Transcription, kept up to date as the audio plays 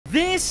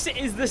This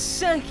is the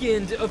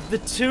second of the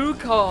 2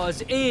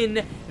 cars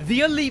in the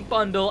Elite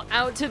Bundle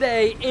out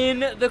today in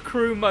the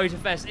Crew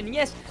Motorfest. And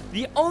yes,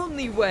 the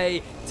only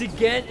way to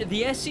get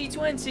the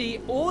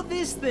SC20 or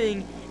this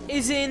thing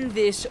is in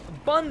this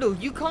bundle.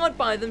 You can't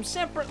buy them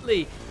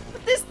separately.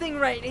 But this thing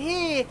right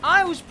here,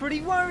 I was pretty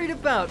worried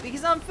about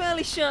because I'm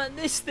fairly certain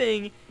this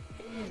thing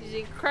is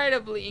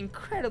incredibly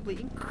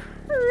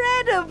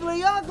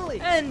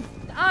ugly. And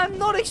I'm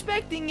not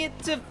expecting it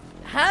to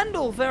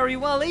handle very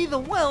well either.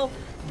 Well,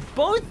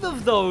 both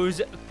of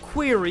those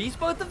queries,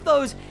 both of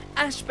those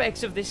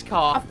aspects of this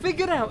car are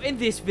figured out in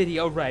this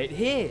video right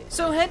here.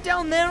 So head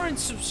down there and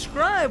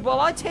subscribe while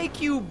I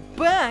take you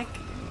back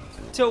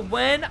to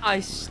when I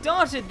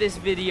started this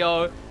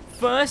video,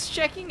 first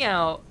checking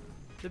out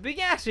the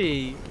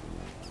Bugatti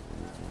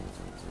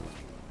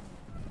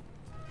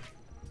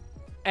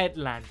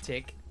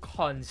Atlantic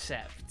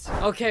Concept.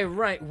 Okay,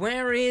 right,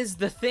 where is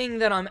the thing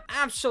that I'm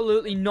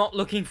absolutely not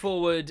looking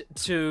forward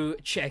to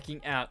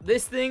checking out?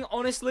 This thing,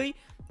 honestly,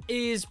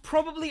 is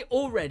probably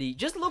already,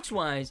 just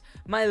looks-wise,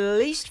 my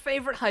least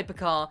favorite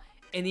hypercar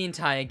in the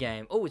entire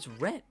game. Oh, it's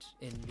red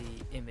in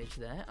the image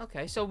there.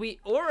 Okay, so we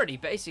already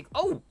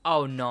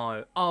oh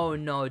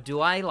no, do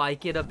I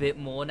like it a bit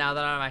more now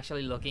that I'm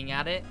actually looking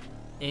at it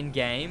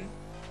in-game?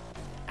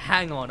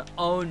 Hang on,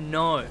 oh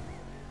no.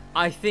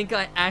 I think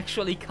I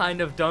actually kind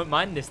of don't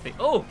mind this thing.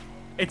 Oh,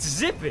 it's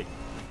zippy.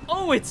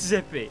 Oh, it's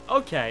zippy.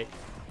 Okay.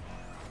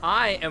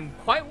 I am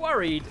quite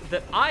worried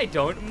that I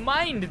don't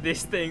mind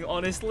this thing,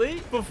 honestly.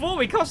 Before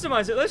we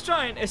customize it, let's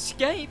try and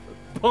escape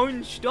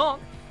bone stock.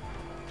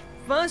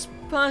 First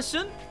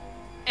person,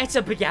 it's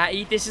a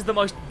Bugatti. This is the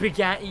most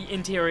Bugatti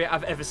interior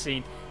I've ever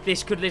seen.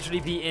 This could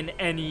literally be in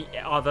any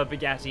other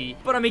Bugatti.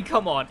 But I mean,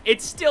 come on.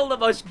 It's still the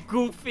most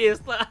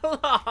goofiest. No,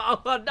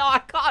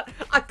 I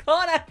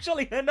can't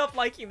actually end up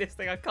liking this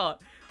thing. I can't.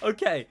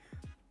 Okay.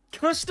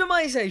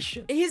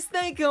 Customization. Is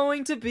there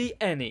going to be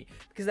any?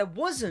 Because there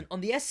wasn't on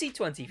the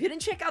SC20. If you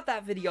didn't check out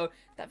that video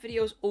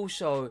is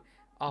also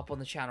up on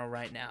the channel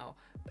right now.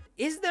 But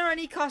is there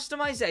any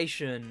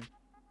customization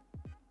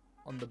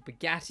on the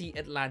Bugatti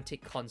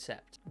Atlantic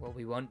Concept? Well,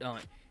 we won't know.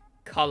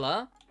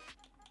 Color.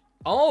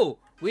 Oh,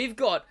 we've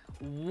got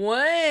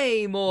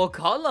way more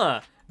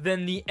color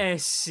than the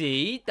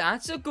SC.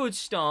 That's a good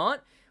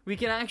start. We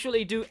can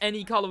actually do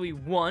any color we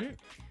want.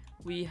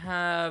 We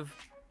have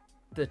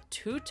the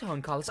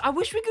two-tone colors. I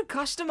wish we could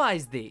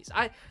customize these.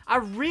 I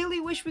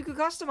really wish we could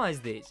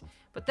customize these.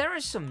 But there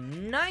is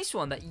some nice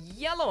one. That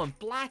yellow and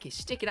black is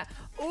sticking out.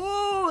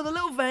 Oh, the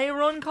little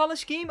Veyron color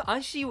scheme.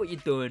 I see what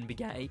you're doing,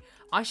 Bugatti.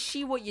 I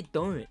see what you're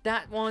doing.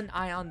 That one,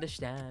 I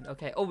understand.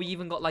 Okay. Oh, we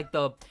even got like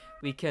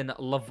we can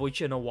La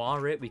Voice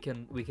Noir it. We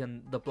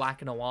can the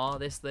Black Noir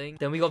this thing.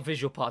 Then we got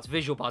visual parts.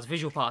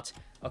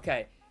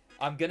 Okay.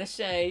 I'm gonna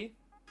say,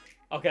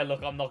 okay,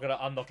 look, I'm not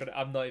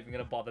even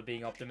gonna bother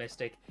being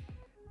optimistic.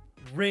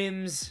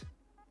 Rims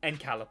and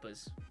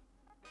calipers.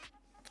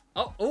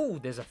 Oh,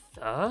 there's a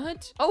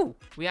third? Oh,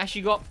 we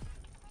actually got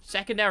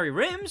secondary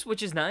rims,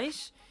 which is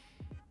nice.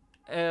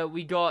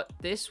 We got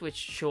this, which,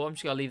 sure, I'm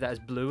just gonna leave that as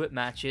blue. It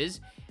matches.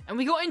 And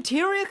we got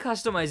interior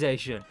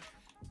customization.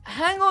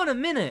 Hang on a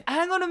minute.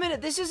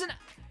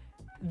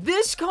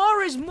 This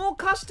car is more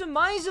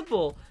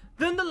customizable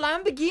than the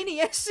Lamborghini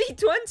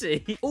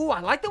SC20. Oh, I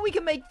like that we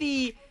can make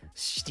the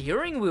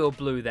steering wheel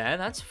blue there.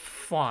 That's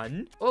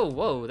fun. Oh,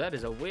 whoa, that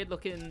is a weird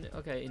looking,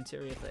 okay,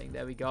 interior thing.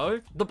 There we go.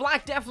 The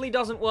black definitely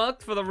doesn't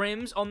work for the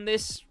rims on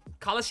this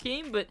color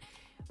scheme, but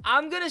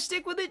I'm gonna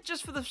stick with it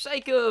just for the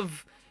sake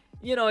of,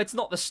 you know, it's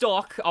not the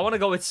stock. I want to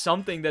go with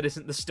something that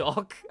isn't the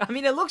stock. I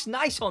mean, it looks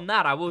nice on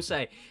that, I will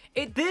say.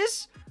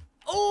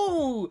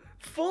 Oh,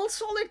 full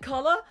solid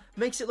color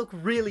makes it look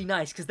really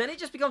nice, because then it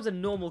just becomes a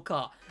normal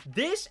car.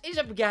 This is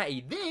a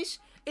Bugatti. This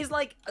is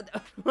like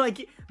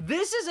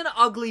this is an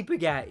ugly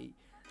Bugatti.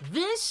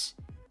 This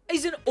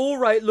is an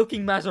alright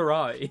looking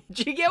Maserati.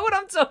 Do you get what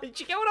I'm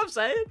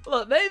saying?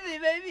 Look,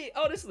 maybe,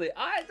 honestly,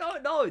 I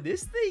don't know.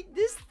 This thing,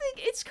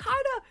 it's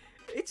kind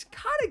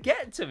of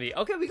getting to me.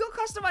 Okay, we got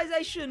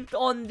customization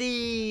on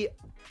the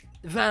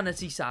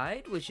vanity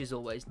side, which is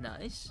always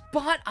nice.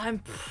 But I'm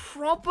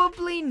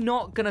probably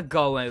not gonna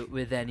go out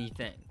with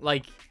anything.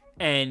 Like,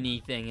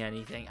 anything.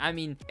 I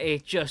mean,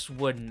 it just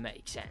wouldn't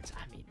make sense.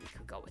 I mean, we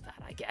could go with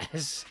that, I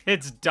guess.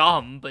 It's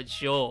dumb, but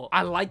sure.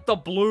 I like the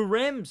blue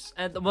rims.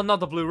 Well, not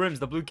the blue rims,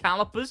 the blue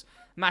calipers,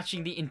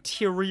 matching the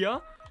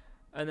interior.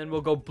 And then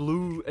we'll go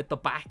blue at the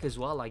back as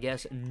well, I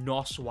guess,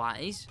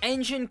 NOS-wise.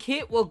 Engine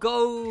kit will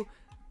go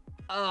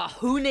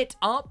Hoon It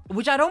Up,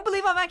 which I don't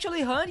believe I've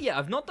actually heard yet.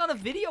 I've not done a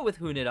video with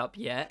Hoon It Up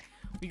yet.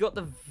 We got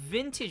the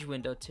vintage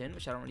window tint,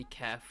 which I don't really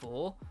care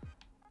for.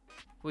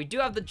 We do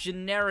have the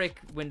generic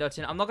window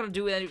tint. I'm not going to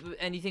do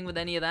anything with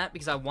any of that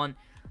because I want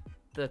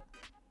the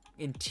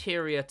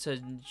interior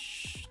to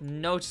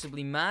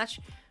noticeably match.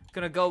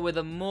 Going to go with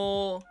a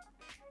more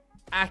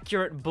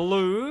accurate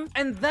blue.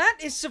 And that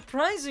is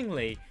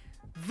surprisingly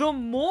the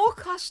more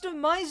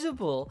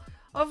customizable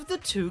of the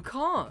two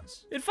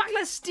cars. In fact,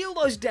 let's steal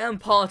those damn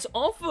parts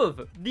off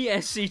of the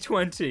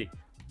SC20.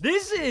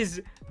 This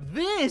is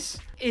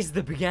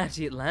the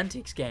Bugatti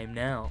Atlantic's game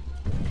now.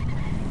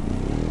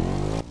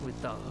 With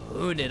the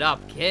hooded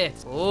up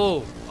kit.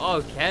 Oh,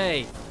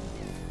 okay.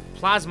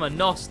 Plasma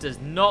NOS does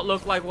not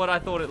look like what I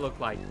thought it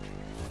looked like.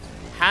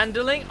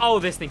 Handling. Oh,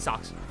 this thing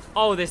sucks.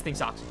 Oh, this thing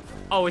sucks.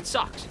 Oh, it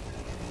sucks.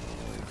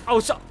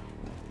 Oh,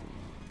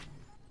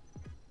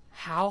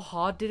 how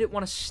hard did it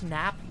want to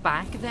snap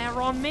back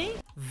there on me?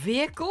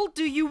 Vehicle,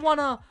 do you want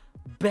to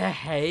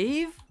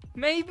behave?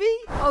 Maybe?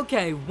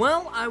 Okay,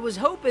 well, I was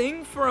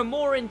hoping for a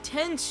more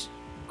intense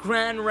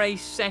Grand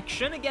Race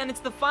section. Again, it's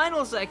the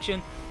final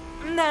section,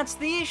 and that's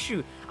the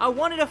issue. I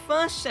wanted a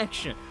first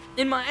section.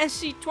 In my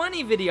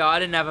SC20 video, I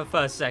didn't have a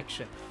first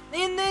section.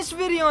 In this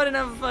video, I didn't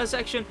have a first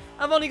section.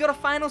 I've only got a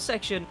final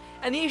section,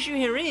 and the issue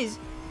here is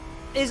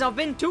I've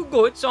been too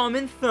good, so I'm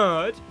in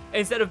third,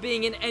 instead of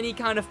being in any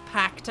kind of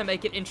pack to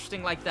make it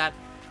interesting like that.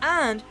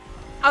 And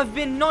I've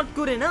been not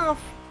good enough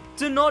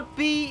to not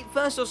be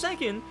first or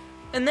second,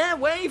 and they're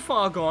way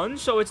far gone,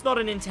 so it's not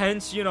an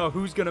intense, you know,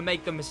 who's gonna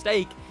make the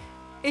mistake.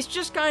 It's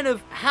just kind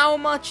of, how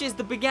much is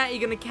the Bugatti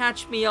gonna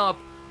catch me up,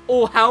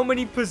 or how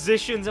many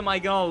positions am I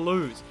gonna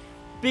lose?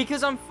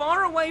 Because I'm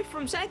far away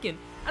from second,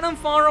 and I'm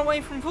far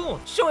away from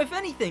fourth. So if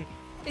anything,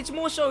 it's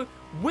more so,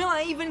 will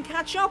I even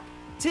catch up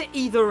to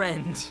either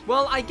end?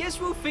 Well, I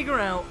guess we'll figure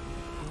out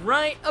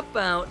right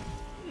about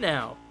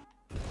now.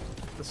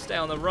 Let's stay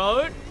on the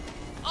road.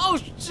 Oh,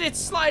 it's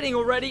sliding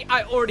already.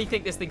 I already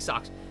think this thing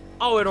sucks.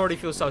 Oh, it already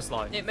feels so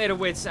slow. It made a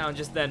weird sound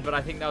just then, but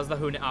I think that was the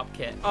Hoon It Up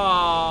kit.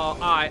 Oh,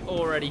 I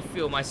already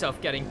feel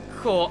myself getting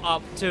caught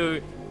up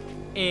to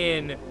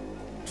in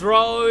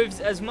droves.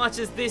 As much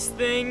as this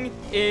thing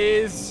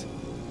is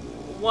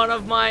one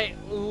of my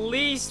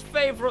least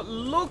favorite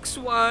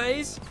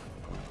looks-wise,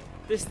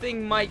 this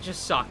thing might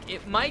just suck.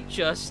 It might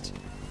just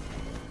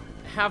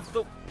have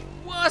the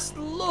worst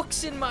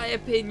looks, in my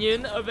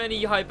opinion, of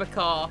any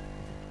hypercar.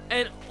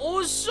 And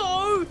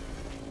also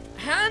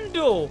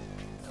handle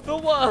the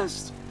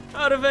worst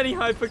out of any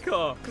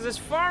hypercar. Because as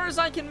far as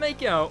I can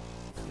make out,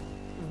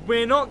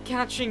 we're not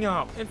catching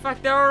up. In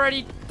fact, they're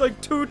already like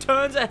 2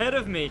 turns ahead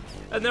of me.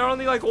 And they're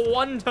only like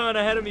 1 turn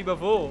ahead of me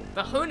before.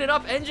 The Hoon It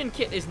Up engine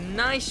kit is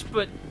nice,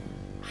 but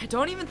I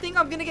don't even think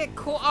I'm going to get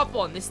caught up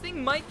on. This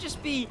thing might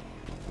just be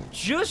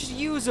just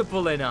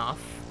usable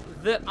enough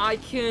that I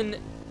can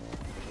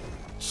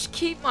just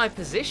keep my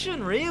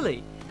position,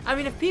 really. I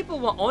mean, if people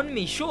were on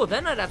me, sure,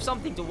 then I'd have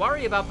something to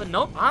worry about, but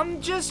nope.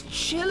 I'm just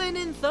chilling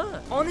in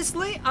third.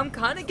 Honestly, I'm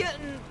kind of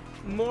getting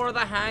more of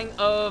the hang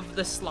of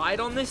the slide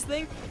on this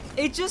thing.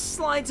 It just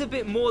slides a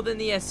bit more than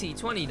the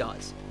SC20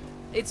 does.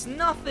 It's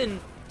nothing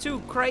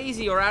too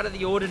crazy or out of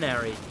the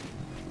ordinary.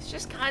 It's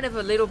just kind of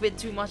a little bit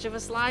too much of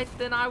a slide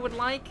than I would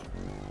like.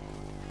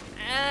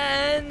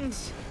 And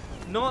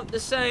not the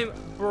same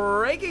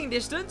braking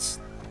distance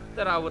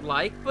that I would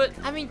like, but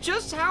I mean,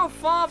 just how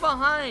far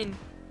behind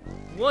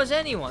was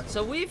anyone?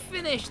 So we've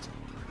finished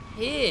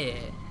here.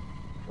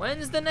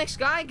 When's the next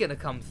guy gonna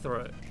come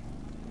through?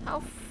 How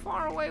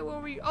far away were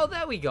we? Oh,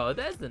 there we go.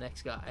 There's the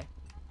next guy.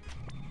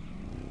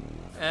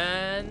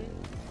 And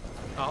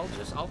I'll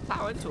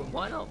plow into him.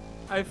 Why not?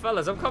 Hey,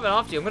 fellas, I'm coming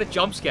after you. I'm gonna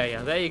jump scare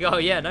you. There you go.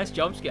 Yeah, nice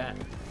jump scare.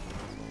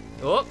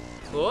 Oh,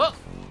 oh,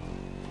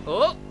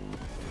 oh,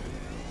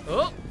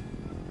 oh.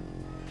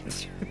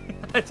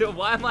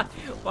 Why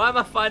am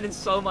I finding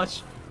so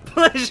much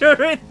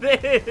pleasure in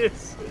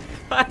this?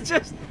 I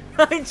just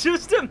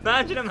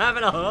imagine them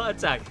having a heart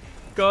attack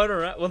going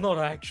around. Well, not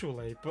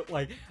actually, but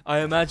like I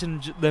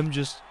imagine them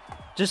just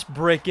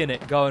breaking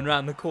it, going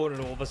around the corner,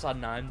 and all of a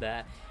sudden I'm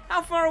there.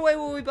 How far away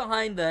were we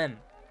behind them?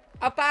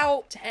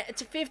 About 10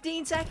 to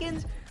 15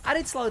 seconds. I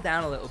did slow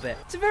down a little bit.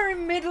 It's a very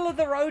middle of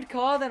the road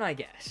car then, I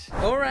guess.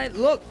 All right,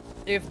 look,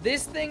 if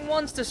this thing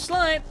wants to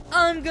slide,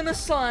 I'm gonna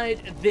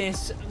slide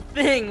this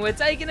thing. We're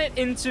taking it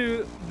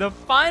into the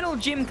final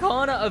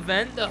Gymkhana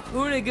event, the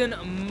Hoonigan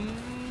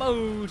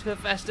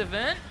Motorfest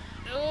event.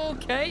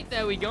 Okay,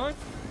 there we go.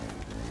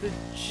 The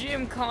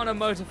Gymkhana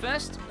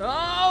Motorfest.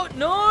 Oh,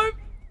 no.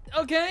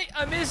 Okay,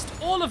 I missed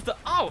all of the...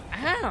 Oh,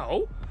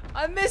 ow.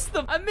 I missed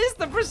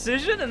the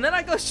precision, and then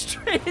I go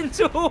straight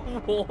into a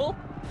wall.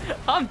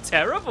 I'm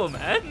terrible,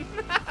 man.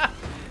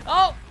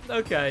 Oh,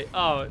 okay.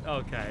 Oh,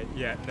 okay.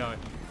 Yeah, no.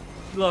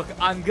 Look,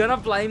 I'm gonna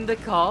blame the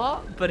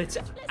car, but it's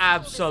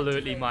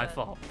absolutely my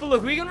fault. But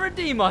look, we can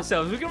redeem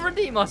ourselves. We can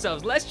redeem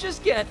ourselves. Let's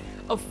just get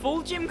a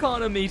full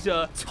Gymkhana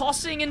meter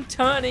tossing and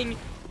turning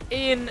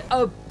in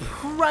a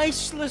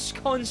priceless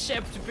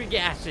concept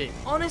Bugatti.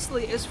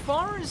 Honestly, as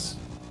far as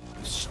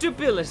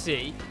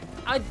stability,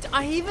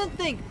 I even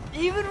think,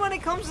 even when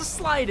it comes to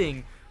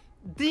sliding,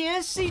 the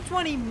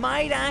SC20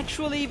 might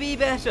actually be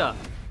better.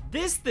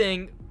 This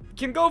thing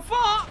can go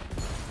far.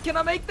 Can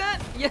I make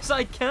that? Yes,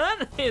 I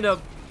can, in a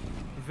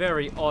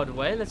very odd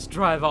way. Let's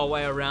drive our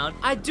way around.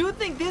 I do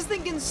think this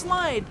thing can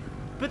slide,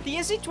 but the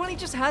SC20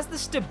 just has the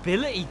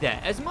stability there.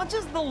 As much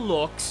as the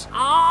looks,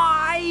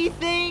 I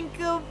think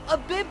a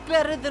bit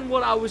better than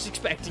what I was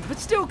expecting, but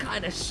still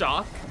kind of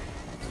suck.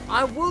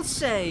 I will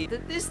say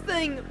that this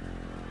thing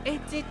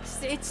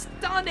It's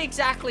done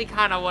exactly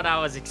kind of what I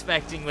was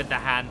expecting with the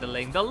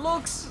handling. The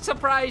looks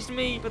surprised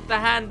me, but the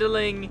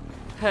handling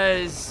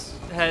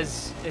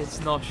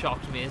it's not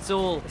shocked me.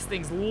 This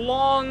thing's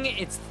long,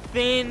 it's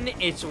thin,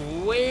 it's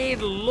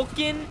weird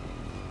looking.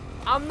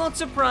 I'm not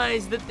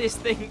surprised that this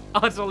thing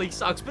utterly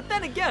sucks. But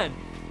then again,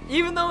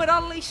 even though it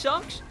utterly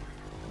sucks,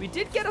 we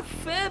did get a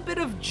fair bit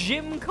of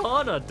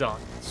gymkhana done.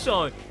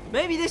 So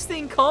maybe this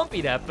thing can't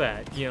be that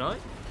bad, you know?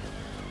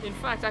 In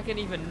fact, I can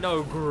even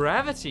know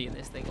gravity in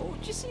this thing. Oh,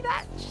 did you see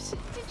that?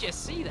 Did you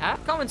see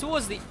that? Coming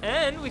towards the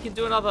end, we can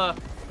do another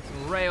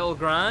rail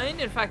grind.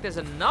 In fact, there's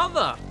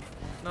another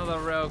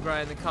rail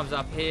grind that comes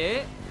up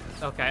here.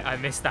 Okay, I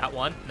missed that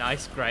one.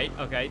 Nice, great.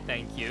 Okay,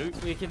 thank you.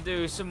 We can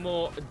do some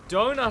more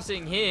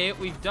donutting here.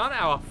 We've done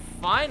our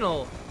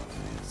final,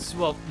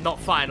 well, not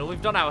final.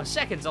 We've done our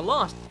second to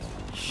last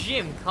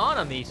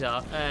gymkhana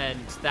meter, and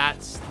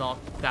that's not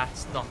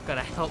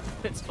gonna help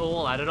at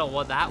all. I don't know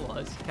what that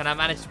was. Can I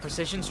manage to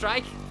precision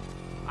strike?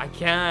 I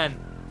can.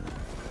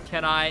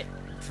 Can I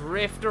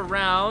drift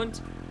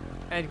around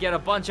and get a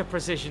bunch of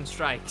precision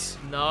strikes?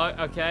 No.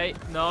 Okay.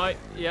 No.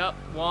 Yep.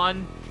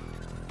 1,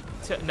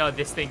 2. No,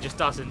 this thing just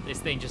doesn't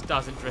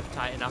drift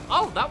tight enough.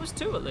 Oh, that was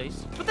 2 at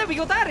least. But there we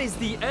go. That is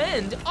the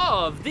end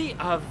of the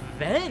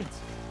event.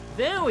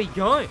 There we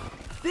go.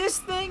 This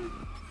thing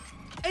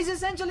is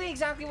essentially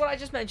exactly what I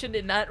just mentioned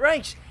in that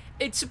race.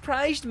 It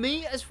surprised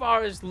me as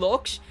far as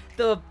looks.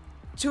 The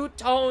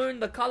two-tone,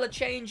 the color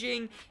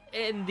changing,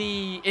 and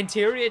the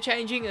interior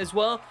changing as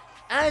well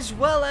as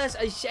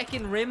a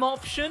second rim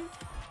option.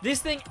 This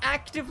thing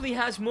actively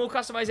has more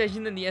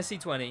customization than the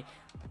SC20,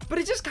 but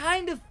it just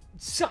kind of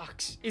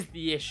sucks is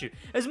the issue.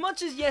 As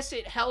much as, yes,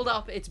 it held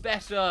up its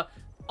better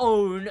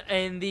own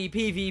in the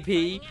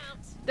PvP,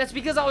 that's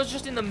because I was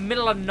just in the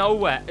middle of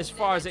nowhere as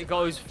far as it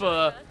goes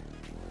for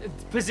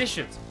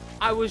positions.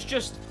 I was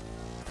just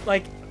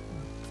like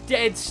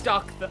dead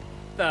stuck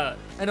third,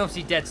 and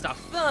obviously dead stuck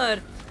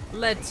third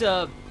led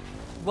to,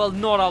 well,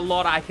 not a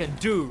lot I can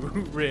do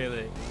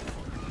really,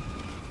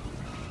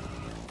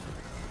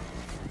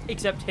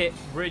 except hit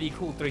really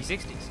cool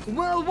 360s.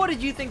 Well, what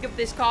did you think of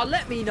this car?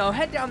 Let me know.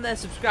 Head down there,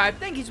 subscribe.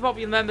 Thank you to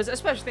popular members, a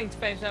special thank you to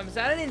famous members,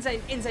 and an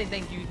insane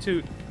thank you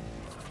to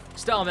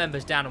star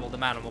members, Danimal, the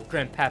Manimal,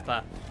 Grim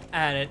Pepper,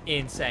 and an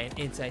insane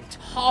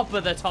top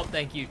of the top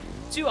thank you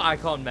to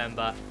Icon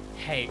member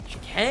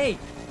HK.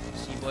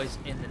 See you boys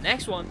in the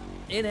next one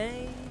in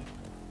a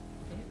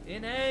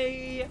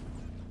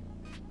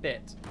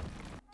bit.